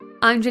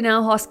I'm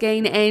Janelle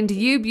Hosking, and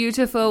you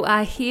beautiful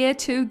are here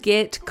to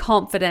get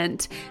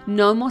confident.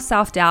 No more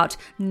self-doubt,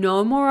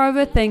 no more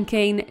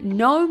overthinking,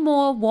 no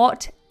more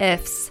what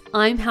ifs.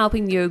 I'm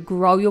helping you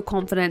grow your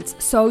confidence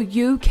so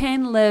you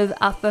can live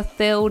a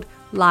fulfilled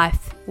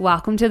life.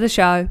 Welcome to the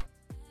show.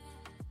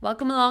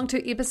 Welcome along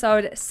to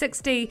episode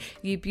 60,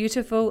 you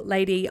beautiful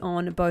lady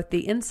on both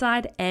the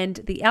inside and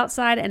the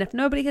outside. And if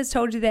nobody has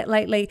told you that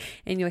lately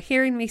and you're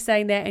hearing me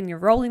saying that and you're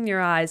rolling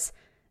your eyes,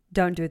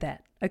 don't do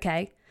that,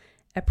 okay?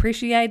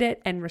 Appreciate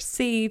it and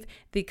receive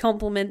the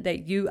compliment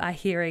that you are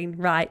hearing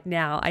right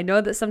now. I know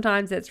that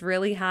sometimes it's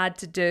really hard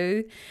to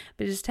do,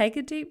 but just take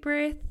a deep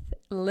breath,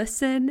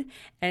 listen,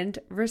 and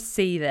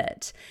receive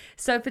it.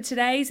 So for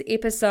today's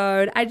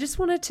episode, I just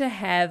wanted to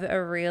have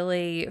a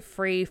really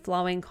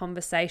free-flowing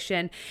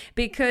conversation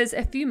because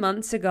a few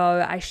months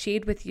ago, I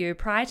shared with you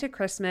prior to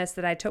Christmas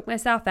that I took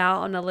myself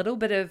out on a little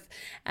bit of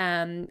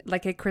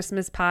like a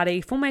Christmas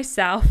party for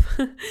myself,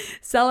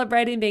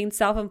 celebrating being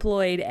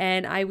self-employed,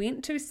 and I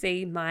went to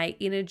see my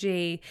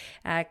energy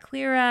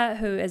clearer,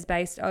 who is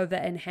based over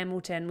in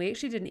Hamilton. We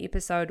actually did an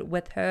episode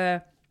with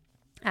her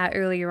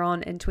earlier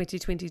on in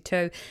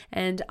 2022,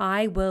 and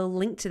I will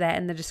link to that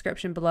in the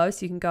description below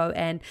so you can go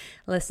and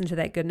listen to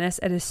that goodness.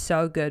 It is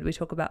so good. We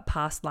talk about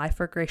past life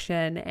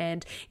regression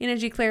and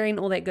energy clearing,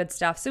 all that good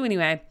stuff. So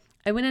anyway,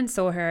 I went and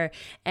saw her,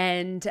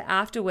 and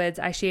afterwards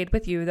I shared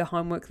with you the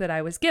homework that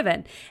I was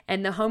given.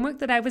 And the homework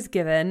that I was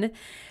given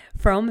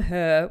from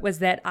her was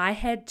that I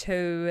had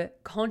to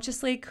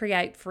consciously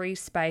create free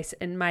space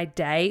in my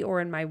day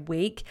or in my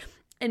week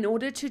in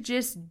order to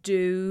just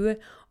do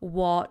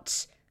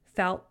what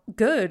felt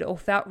good or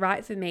felt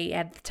right for me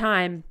at the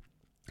time.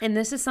 And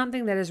this is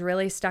something that has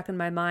really stuck in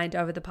my mind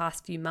over the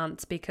past few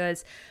months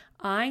because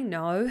I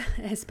know,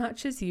 as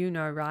much as you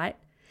know, right,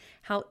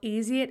 how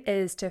easy it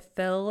is to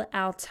fill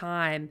our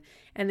time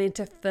and then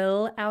to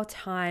fill our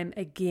time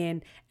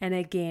again and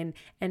again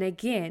and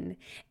again.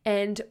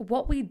 And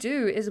what we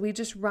do is we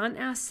just run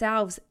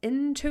ourselves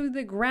into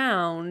the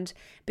ground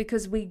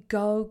because we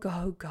go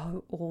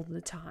all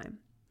the time.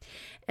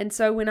 And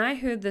so when I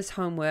heard this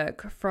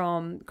homework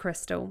from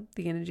Crystal,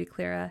 the energy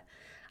clearer,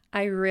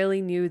 I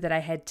really knew that I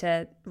had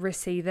to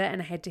receive it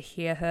and I had to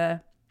hear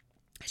her.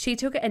 She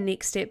took it a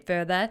next step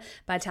further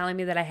by telling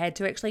me that I had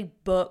to actually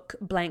book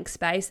blank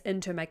space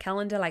into my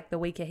calendar, like the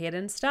week ahead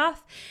and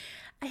stuff.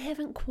 I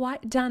haven't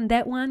quite done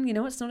that one. You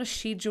know, it's not a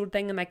scheduled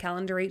thing in my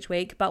calendar each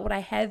week, but what I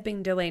have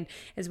been doing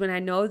is when I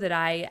know that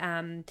I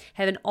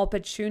have an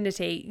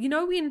opportunity, you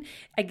know, when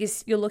I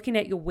guess you're looking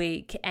at your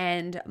week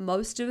and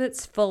most of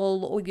it's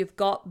full, or you've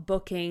got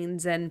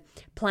bookings and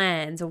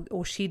plans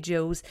or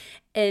schedules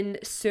in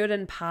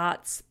certain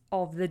parts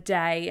of the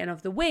day and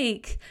of the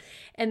week,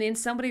 and then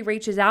somebody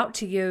reaches out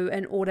to you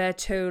in order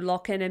to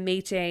lock in a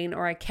meeting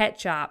or a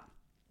catch up,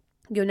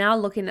 you're now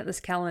looking at this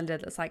calendar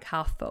that's like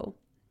half full.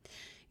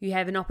 You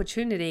have an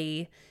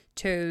opportunity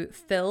to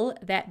fill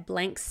that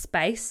blank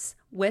space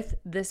with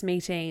this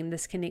meeting,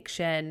 this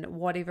connection,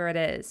 whatever it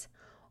is.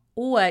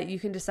 Or you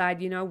can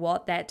decide, you know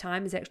what, that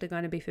time is actually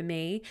going to be for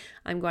me.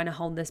 I'm going to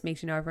hold this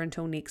meeting over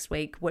until next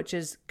week, which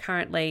is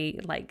currently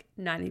like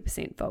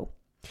 90% full.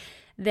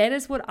 That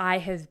is what I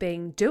have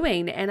been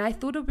doing, and I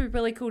thought it would be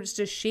really cool just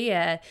to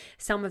share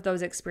some of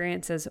those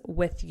experiences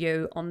with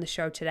you on the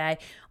show today.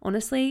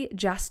 Honestly,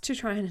 just to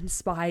try and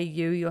inspire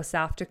you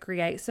yourself to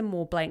create some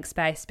more blank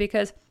space,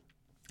 because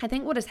I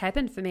think what has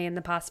happened for me in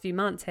the past few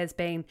months has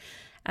been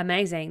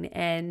amazing,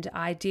 and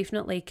I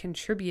definitely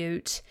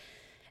contribute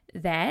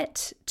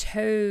that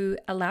to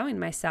allowing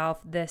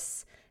myself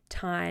this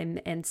time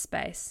and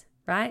space,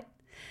 right?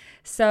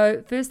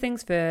 So first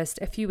things first,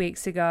 a few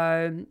weeks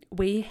ago,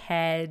 we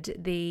had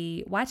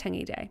the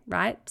Waitangi Day,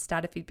 right?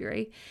 Start of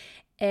February.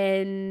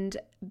 And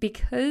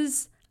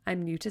because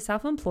I'm new to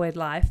self-employed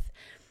life,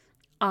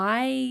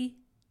 I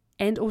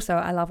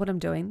love what I'm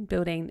doing,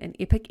 building an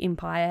epic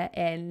empire,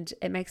 and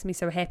it makes me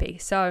so happy.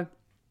 So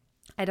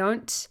I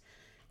don't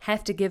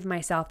have to give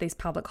myself these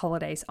public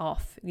holidays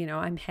off. You know,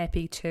 I'm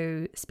happy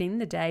to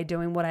spend the day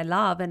doing what I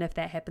love. And if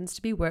that happens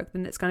to be work,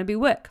 then it's going to be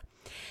work.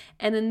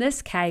 And in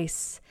this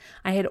case,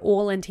 I had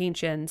all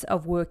intentions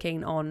of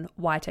working on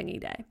Waitangi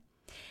Day.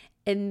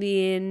 And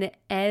then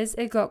as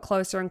it got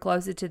closer and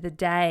closer to the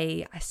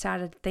day, I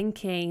started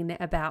thinking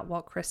about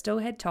what Crystal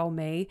had told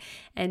me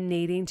and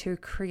needing to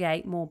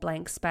create more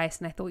blank space.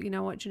 And I thought, you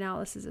know what, Janelle,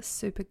 this is a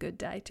super good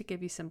day to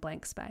give you some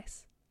blank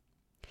space.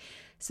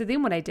 So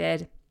then what I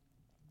did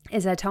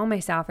is I told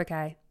myself,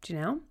 okay,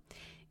 Janelle,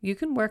 you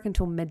can work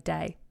until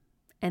midday.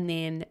 And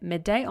then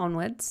midday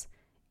onwards,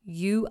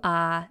 you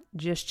are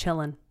just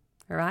chilling,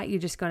 all right?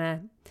 You're just going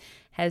to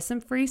have some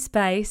free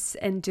space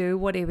and do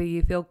whatever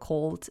you feel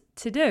called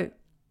to do.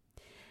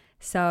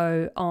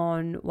 So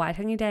on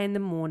Waitangi Day in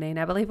the morning,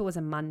 I believe it was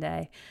a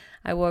Monday,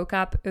 I woke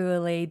up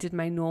early, did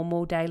my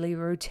normal daily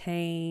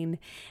routine,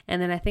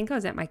 and then I think I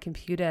was at my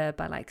computer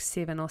by like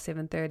 7 or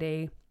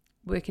 7:30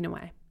 working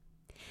away.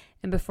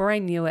 And before I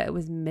knew it, it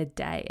was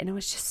midday, and it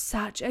was just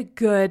such a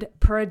good,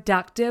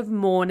 productive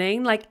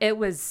morning. Like it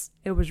was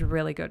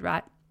really good,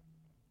 right?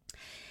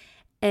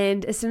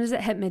 And as soon as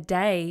it hit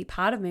midday,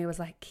 part of me was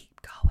like,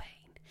 keep going.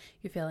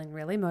 You're feeling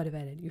really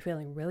motivated. You're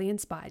feeling really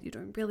inspired. You're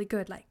doing really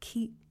good. Like,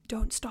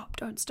 don't stop.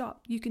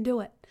 You can do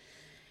it.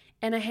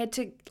 And I had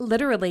to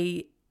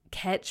literally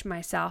catch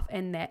myself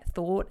in that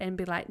thought and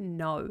be like,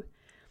 no,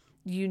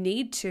 you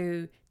need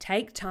to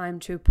take time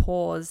to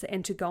pause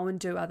and to go and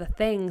do other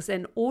things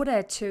in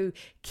order to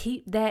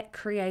keep that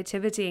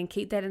creativity and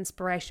keep that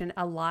inspiration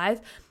alive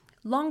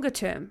longer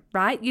term,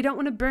 right? You don't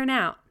want to burn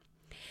out.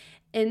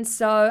 And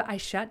so I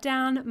shut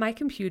down my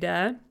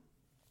computer.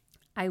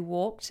 I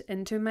walked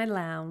into my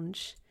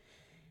lounge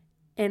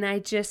and I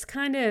just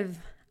kind of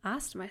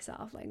asked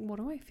myself, like, what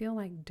do I feel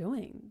like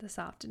doing this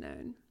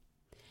afternoon?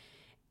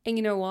 And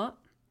you know what?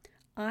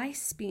 I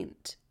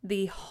spent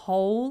the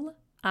whole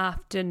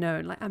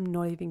afternoon, like, I'm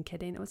not even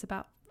kidding, it was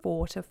about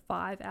 4 to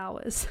 5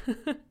 hours.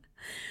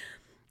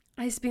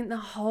 I spent the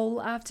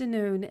whole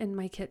afternoon in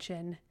my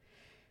kitchen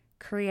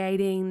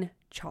creating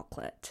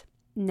chocolate.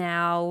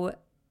 Now,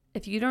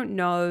 if you don't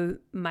know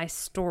my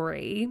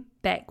story,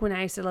 back when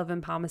I used to live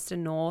in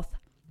Palmerston North,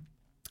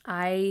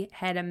 I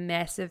had a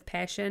massive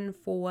passion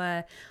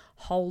for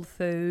whole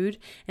food,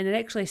 and it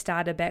actually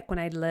started back when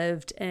I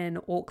lived in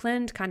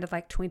Auckland, kind of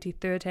like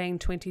 2013,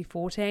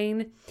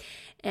 2014.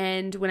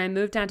 And when I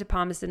moved down to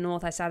Palmerston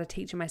North, I started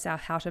teaching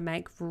myself how to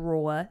make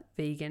raw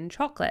vegan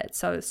chocolate.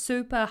 So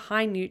super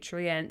high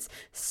nutrients,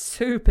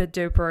 super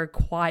duper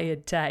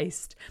acquired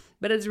taste,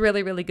 but it's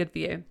really, really good for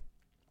you.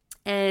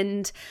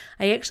 And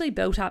I actually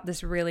built up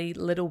this really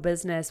little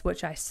business,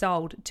 which I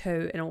sold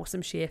to an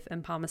awesome chef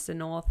in Palmerston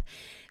North.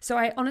 So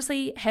I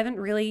honestly haven't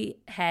really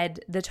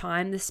had the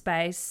time, the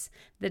space,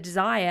 the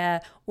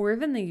desire, or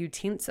even the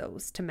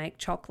utensils to make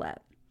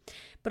chocolate.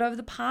 But over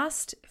the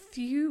past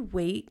few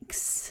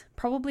weeks,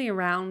 probably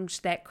around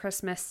that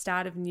Christmas,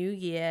 start of New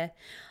Year,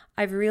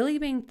 I've really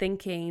been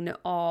thinking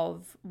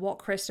of what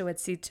Crystal had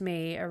said to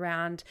me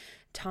around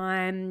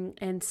time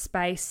and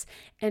space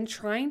and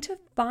trying to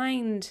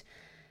find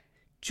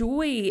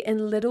joy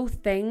in little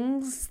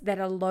things that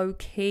are low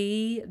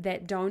key,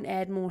 that don't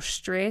add more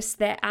stress,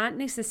 that aren't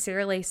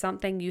necessarily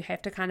something you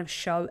have to kind of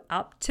show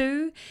up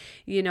to.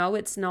 You know,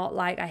 it's not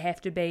like I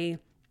have to be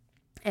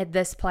at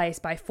this place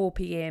by 4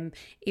 p.m.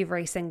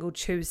 every single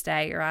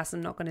Tuesday or else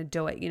I'm not going to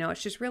do it. You know,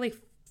 it's just really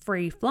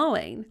free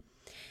flowing.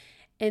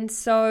 And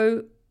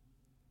so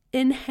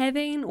in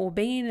having or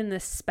being in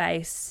this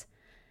space,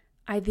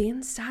 I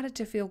then started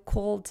to feel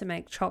called to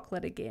make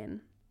chocolate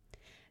again.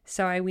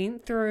 So I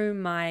went through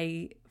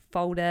my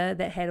folder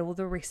that had all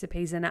the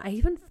recipes in it. I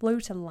even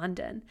flew to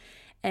London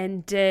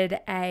and did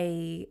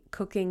a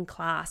cooking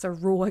class, a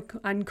raw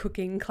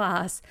uncooking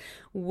class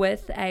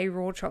with a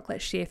raw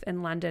chocolate chef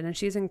in London, and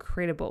she's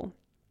incredible.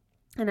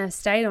 And I've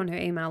stayed on her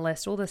email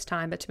list all this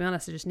time, but to be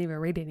honest, I just never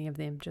read any of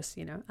them, just,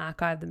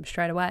 archived them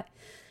straight away.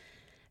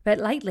 But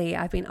lately,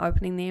 I've been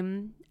opening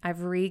them. I've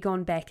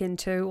gone back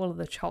into all of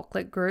the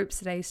chocolate groups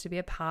that I used to be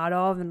a part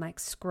of and like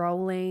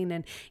scrolling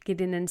and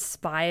getting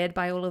inspired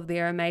by all of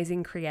their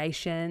amazing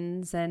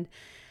creations. And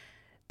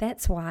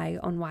that's why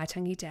on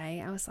Waitangi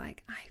Day, I was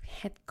like, I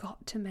have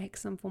got to make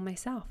some for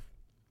myself.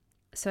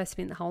 So I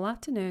spent the whole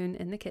afternoon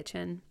in the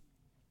kitchen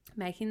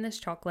making this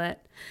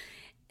chocolate.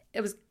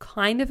 It was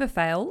kind of a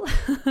fail.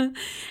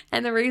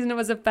 And the reason it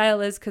was a fail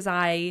is because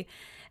I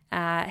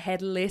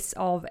had less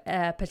of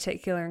a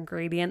particular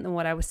ingredient than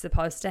what I was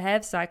supposed to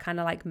have. So I kind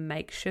of like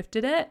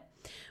makeshifted it,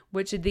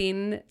 which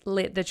then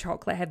let the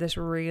chocolate have this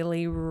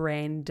really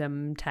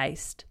random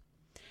taste.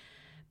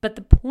 But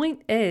the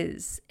point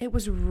is, it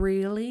was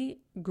really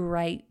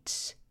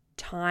great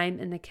time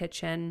in the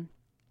kitchen.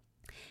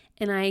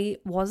 And I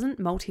wasn't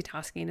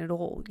multitasking at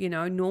all.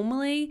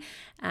 Normally,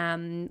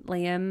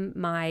 Liam,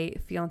 my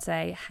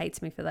fiance,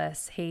 hates me for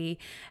this. He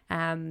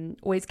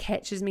always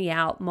catches me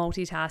out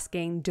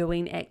multitasking,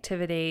 doing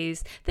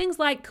activities, things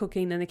like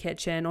cooking in the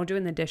kitchen or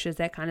doing the dishes,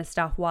 that kind of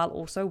stuff, while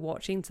also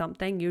watching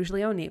something,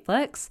 usually on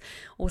Netflix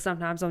or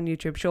sometimes on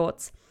YouTube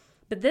Shorts.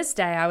 But this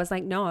day I was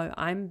like, no,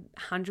 I'm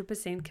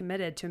 100%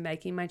 committed to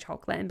making my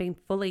chocolate and being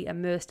fully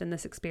immersed in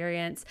this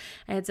experience.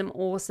 I had some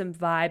awesome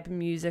vibe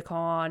music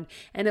on,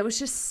 and it was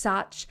just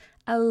such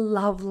a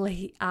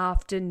lovely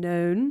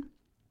afternoon.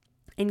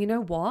 And you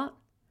know what?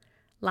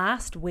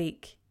 Last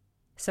week,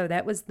 so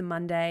that was the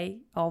Monday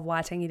of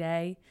Waitangi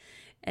Day,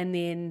 and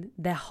then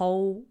the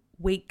whole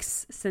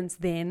weeks since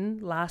then,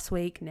 last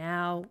week,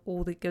 now,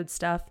 all the good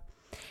stuff,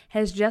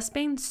 has just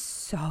been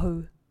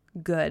so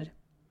good.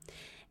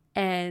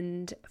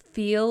 And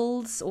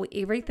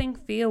everything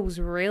feels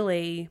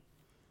really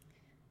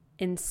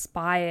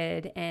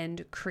inspired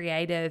and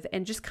creative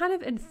and just kind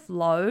of in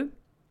flow.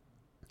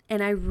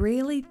 And I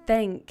really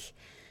think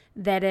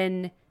that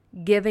in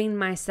giving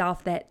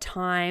myself that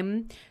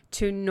time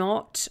to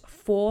not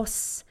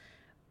force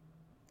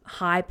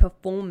high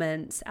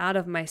performance out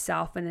of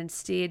myself and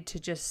instead to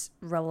just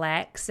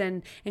relax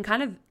and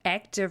kind of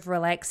active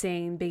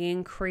relaxing,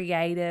 being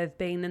creative,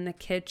 being in the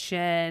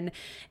kitchen,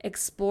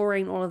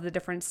 exploring all of the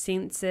different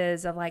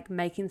senses of like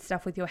making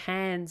stuff with your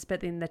hands, but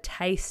then the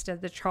taste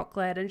of the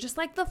chocolate and just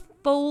like the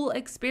full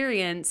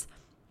experience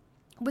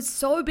was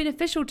so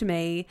beneficial to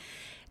me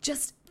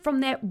just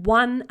from that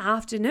one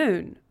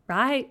afternoon,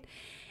 right?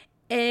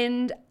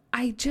 And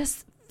I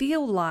just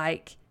feel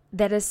like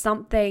that is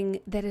something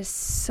that is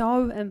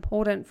so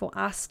important for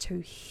us to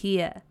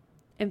hear,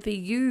 and for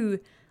you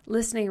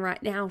listening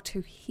right now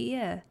to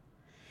hear,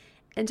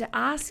 and to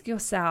ask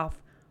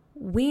yourself,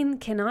 when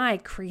can I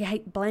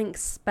create blank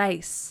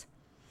space?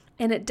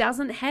 And it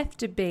doesn't have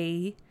to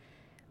be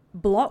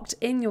blocked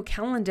in your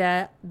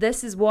calendar.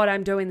 This is what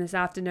I'm doing this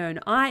afternoon.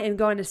 I am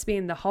going to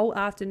spend the whole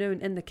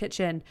afternoon in the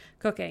kitchen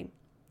cooking.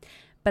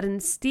 But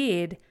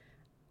instead,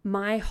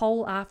 my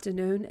whole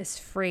afternoon is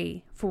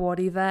free for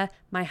whatever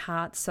my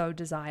heart so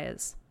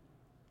desires.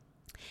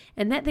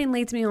 And that then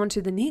leads me on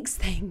to the next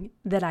thing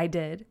that I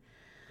did,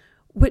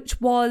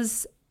 which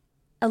was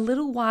a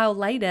little while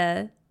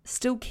later,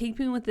 still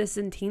keeping with this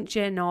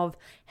intention of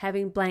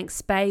having blank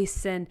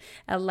space and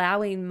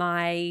allowing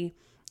my,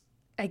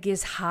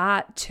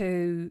 heart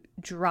to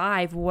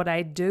drive what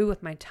I do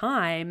with my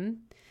time,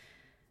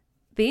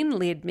 then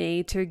led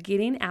me to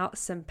getting out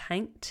some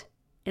paint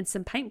and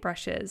some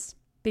paintbrushes,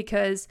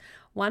 because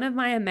one of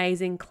my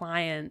amazing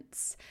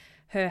clients,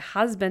 her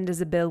husband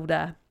is a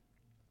builder,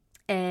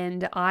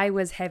 and I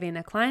was having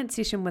a client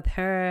session with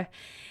her,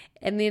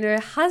 and then her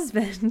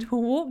husband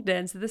walked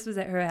in. So this was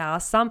at her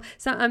house.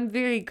 I'm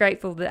very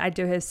grateful that I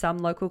do have some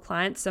local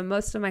clients. So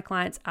most of my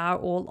clients are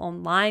all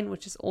online,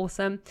 which is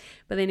awesome.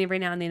 But then every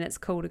now and then it's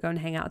cool to go and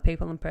hang out with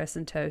people in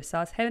person too. So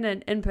I was having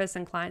an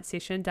in-person client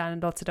session down in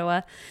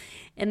Rotorua.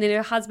 And then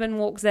her husband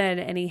walks in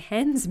and he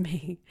hands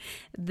me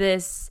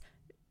this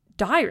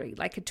diary,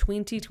 like a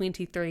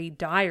 2023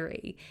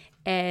 diary.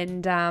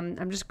 And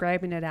I'm just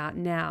grabbing it out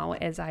now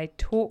as I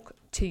talk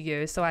to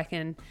you so I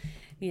can,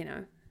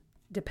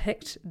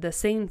 depict the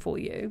scene for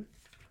you.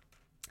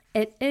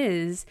 It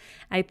is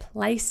a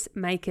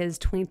Placemaker's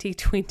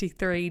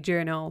 2023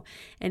 journal,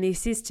 and he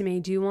says to me,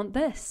 "Do you want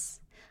this?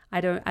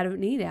 I don't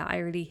need it. I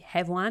already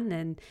have one,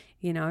 and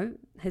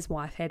his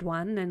wife had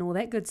one and all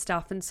that good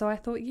stuff." And so I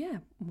thought, yeah,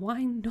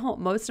 why not?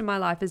 Most of my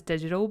life is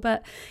digital,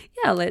 but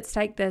yeah, let's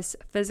take this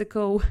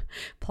physical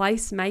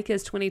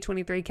Placemaker's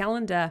 2023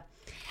 calendar.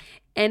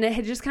 And it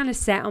had just kind of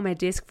sat on my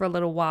desk for a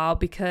little while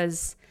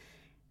because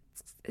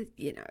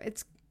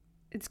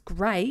it's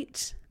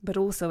great, but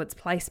also it's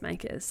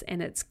Placemakers,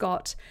 and it's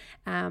got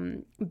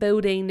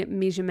building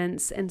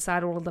measurements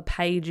inside all of the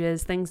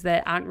pages, things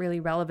that aren't really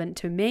relevant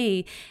to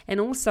me.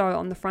 And also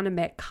on the front and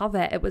back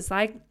cover, it was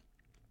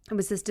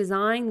this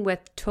design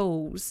with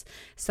tools.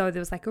 So there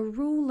was like a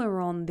ruler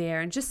on there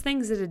and just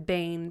things that had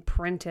been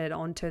printed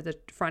onto the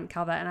front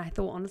cover. And I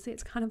thought, honestly,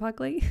 it's kind of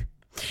ugly.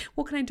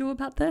 What can I do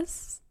about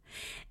this?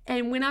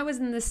 And when I was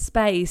in this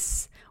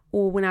space,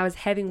 or when I was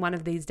having one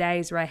of these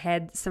days where I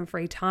had some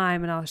free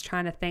time and I was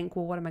trying to think,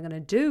 well, what am I going to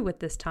do with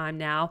this time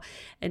now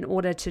in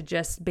order to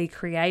just be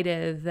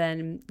creative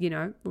and,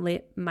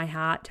 let my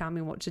heart tell me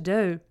what to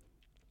do?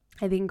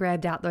 I then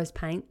grabbed out those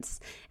paints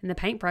and the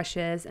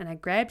paintbrushes, and I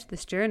grabbed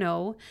this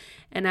journal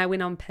and I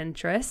went on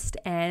Pinterest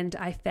and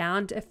I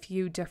found a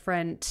few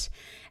different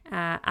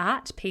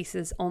art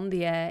pieces on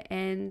there,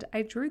 and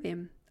I drew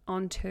them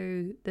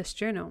onto this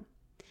journal.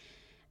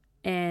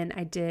 And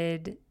I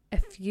did a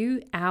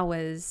few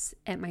hours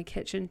at my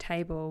kitchen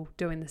table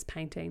doing this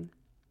painting.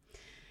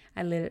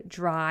 I let it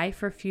dry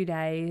for a few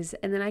days,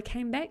 and then I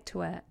came back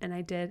to it and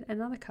I did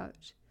another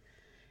coat.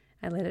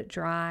 I let it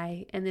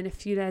dry, and then a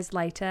few days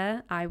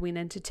later I went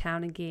into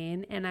town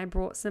again and I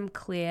brought some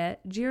clear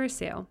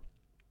Duracell,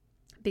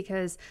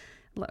 because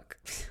look,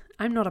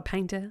 I'm not a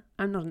painter,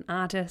 I'm not an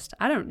artist,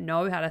 I don't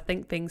know how to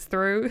think things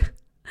through.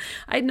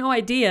 I had no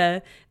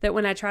idea that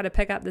when I try to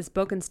pick up this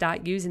book and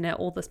start using it,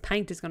 all this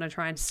paint is going to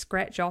try and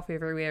scratch off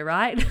everywhere,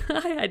 right?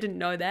 I didn't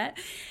know that.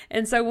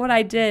 And so what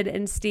I did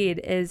instead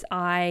is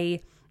I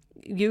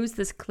used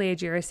this clear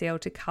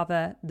Duracell to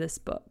cover this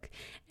book.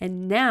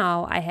 And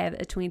now I have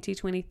a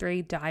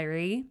 2023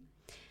 diary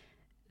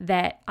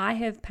that I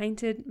have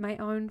painted my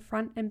own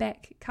front and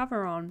back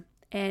cover on.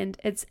 And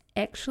it's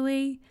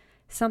actually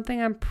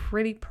something I'm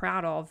pretty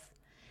proud of.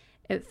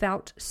 It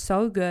felt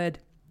so good.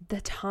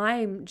 The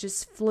time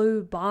just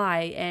flew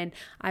by and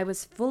I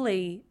was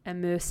fully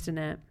immersed in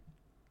it.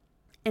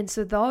 And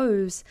so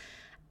those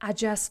are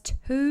just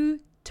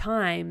 2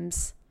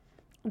 times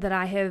that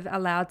I have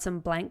allowed some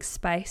blank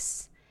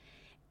space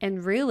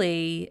and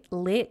really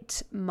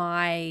let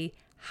my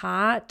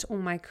heart or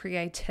my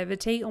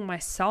creativity or my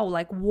soul,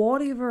 like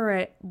whatever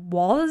it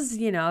was,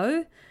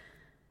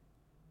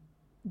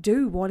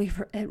 do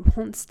whatever it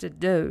wants to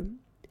do.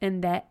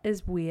 And that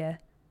is where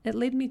it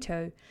led me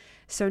to.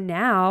 So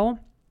now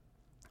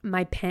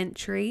my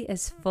pantry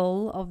is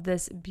full of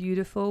this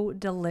beautiful,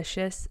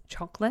 delicious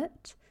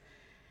chocolate.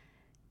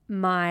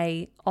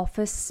 My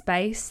office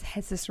space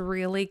has this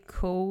really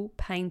cool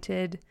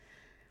painted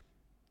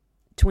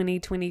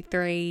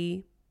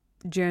 2023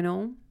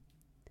 journal.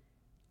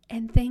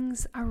 And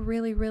things are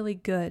really, really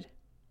good.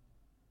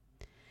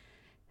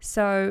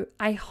 So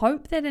I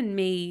hope that in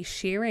me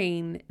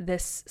sharing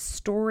this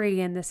story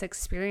and this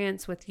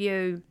experience with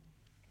you,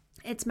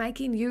 it's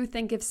making you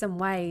think of some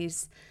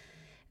ways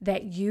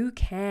that you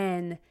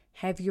can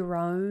have your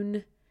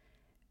own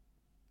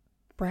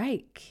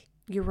break,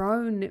 your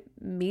own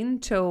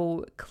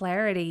mental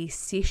clarity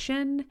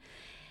session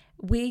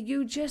where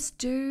you just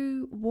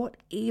do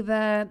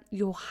whatever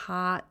your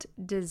heart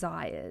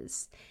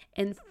desires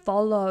and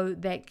follow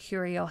that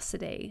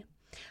curiosity.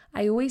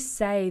 I always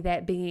say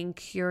that being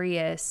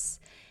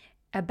curious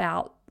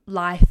about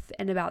life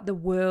and about the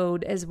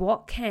world is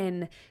what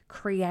can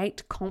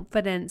create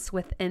confidence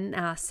within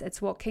us.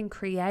 It's what can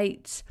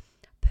create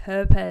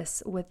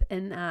purpose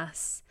within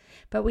us.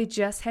 But we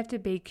just have to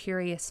be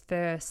curious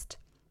first.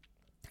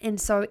 And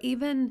so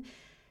even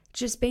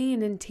just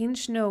being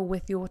intentional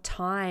with your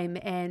time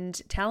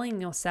and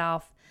telling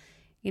yourself,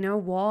 you know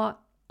what,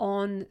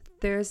 on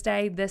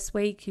Thursday this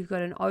week, you've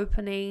got an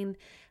opening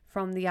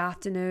from the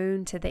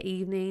afternoon to the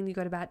evening. You've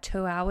got about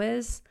 2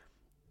 hours.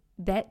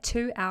 That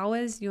 2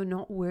 hours, you're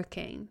not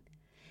working.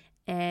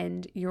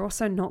 And you're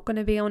also not going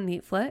to be on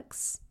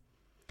Netflix,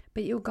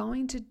 but you're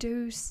going to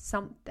do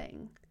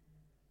something.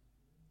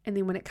 And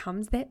then when it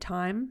comes that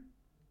time,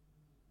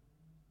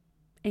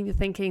 and you're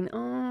thinking,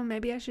 oh,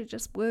 maybe I should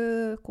just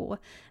work, or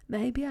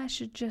maybe I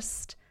should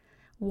just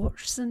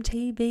watch some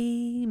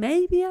TV,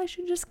 maybe I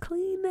should just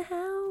clean the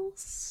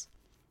house.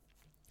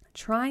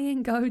 Try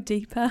and go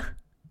deeper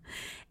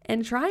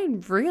and try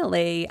and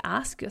really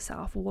ask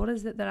yourself, what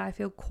is it that I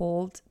feel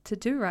called to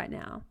do right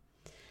now?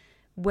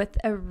 With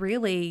a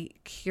really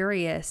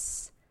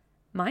curious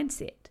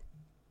mindset,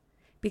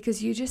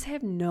 because you just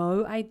have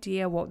no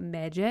idea what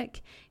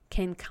magic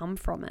can come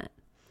from it.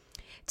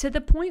 To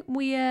the point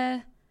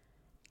where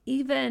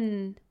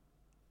even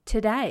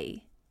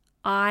today,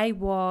 I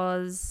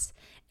was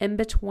in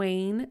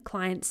between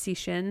client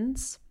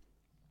sessions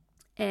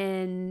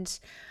and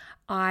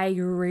I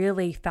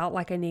really felt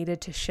like I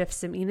needed to shift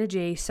some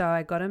energy. So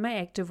I got in my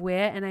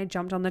activewear and I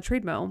jumped on the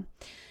treadmill,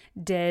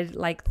 did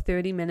like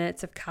 30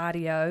 minutes of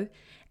cardio.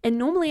 And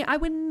normally I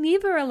would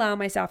never allow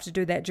myself to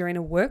do that during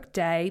a work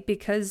day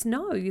because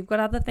no, you've got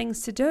other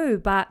things to do.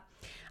 But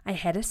I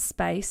had a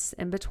space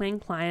in between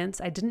clients.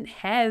 I didn't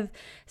have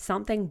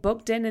something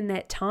booked in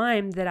that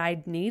time that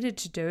I needed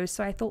to do.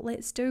 So I thought,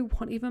 let's do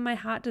whatever my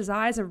heart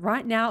desires. And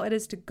right now it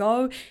is to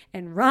go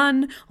and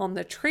run on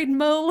the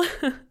treadmill,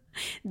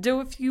 do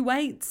a few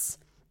weights.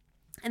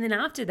 And then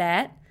after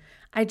that,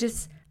 I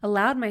just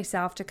allowed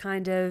myself to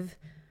kind of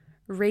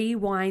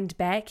rewind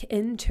back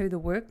into the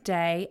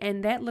workday,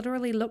 and that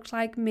literally looked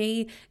like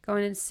me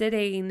going and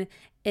sitting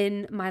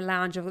in my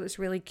lounge. It was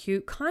really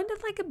cute, kind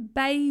of like a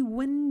bay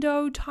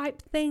window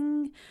type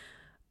thing.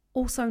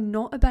 Also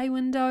not a bay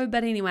window,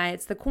 but anyway,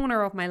 it's the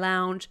corner of my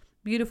lounge,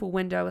 beautiful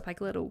window with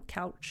like a little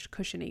couch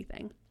cushiony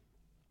thing.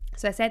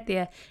 So I sat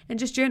there and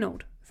just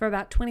journaled for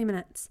about 20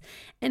 minutes,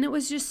 and it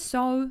was just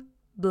so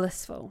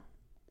blissful.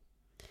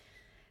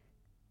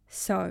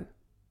 So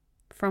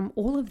from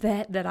all of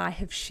that I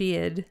have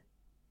shared,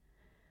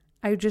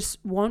 I just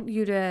want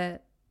you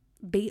to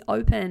be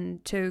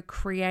open to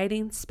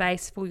creating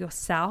space for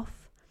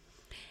yourself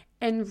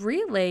and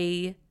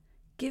really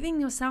giving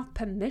yourself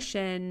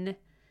permission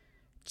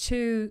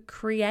to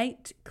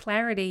create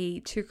clarity,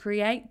 to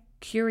create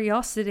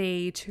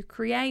curiosity, to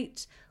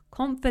create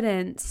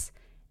confidence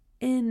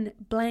in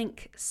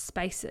blank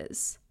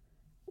spaces.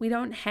 We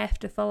don't have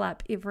to fill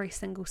up every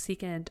single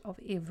second of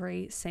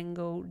every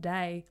single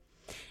day.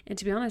 And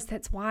to be honest,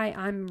 that's why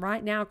I'm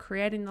right now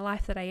creating the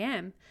life that I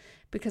am,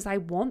 because I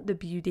want the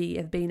beauty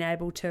of being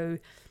able to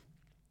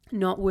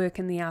not work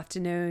in the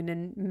afternoon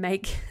and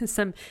make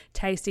some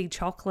tasty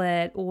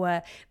chocolate,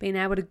 or being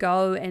able to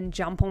go and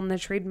jump on the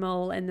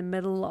treadmill in the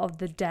middle of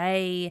the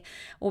day,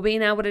 or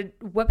being able to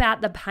whip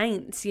out the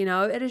paints. You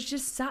know, it is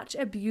just such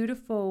a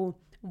beautiful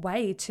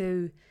way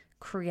to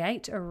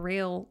create a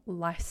real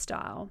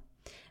lifestyle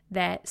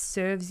that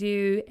serves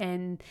you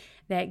and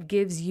that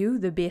gives you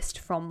the best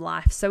from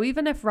life. So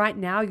even if right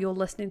now you're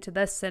listening to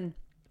this and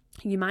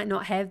you might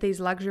not have these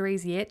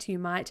luxuries yet, you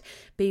might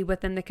be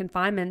within the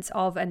confinements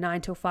of a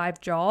 9-to-5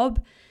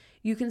 job,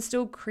 you can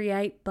still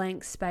create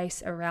blank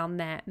space around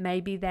that.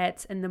 Maybe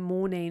that's in the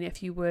morning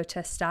if you were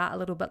to start a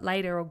little bit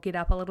later or get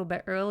up a little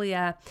bit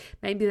earlier.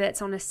 Maybe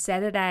that's on a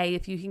Saturday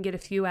if you can get a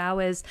few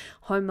hours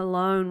home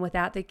alone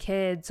without the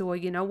kids, or,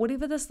 you know,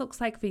 whatever this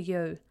looks like for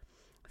you.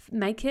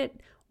 Make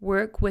it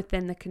work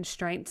within the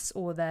constraints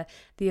or the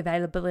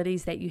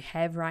availabilities that you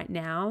have right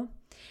now,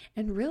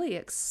 and really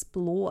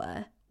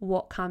explore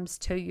what comes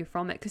to you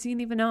from it, because you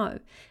never know.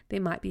 There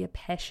might be a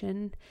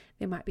passion,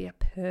 there might be a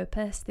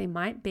purpose, there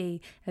might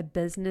be a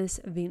business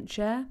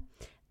venture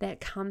that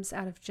comes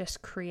out of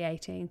just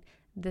creating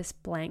this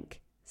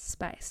blank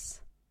space.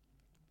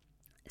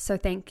 So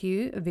thank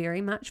you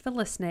very much for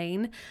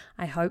listening.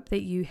 I hope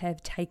that you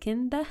have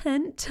taken the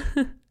hint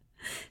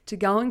to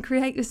go and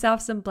create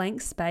yourself some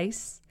blank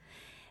space.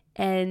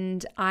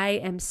 And I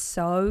am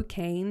so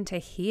keen to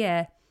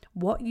hear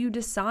what you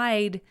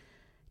decide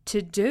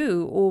to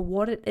do, or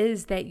what it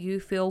is that you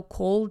feel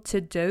called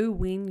to do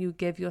when you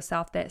give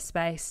yourself that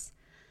space.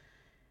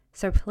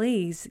 So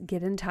please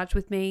get in touch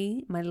with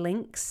me. My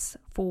links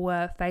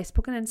for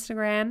Facebook and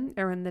Instagram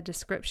are in the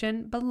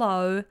description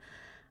below.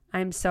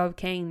 I'm so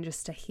keen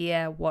just to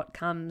hear what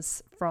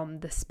comes from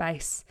the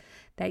space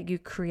that you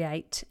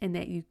create and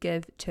that you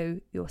give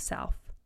to yourself.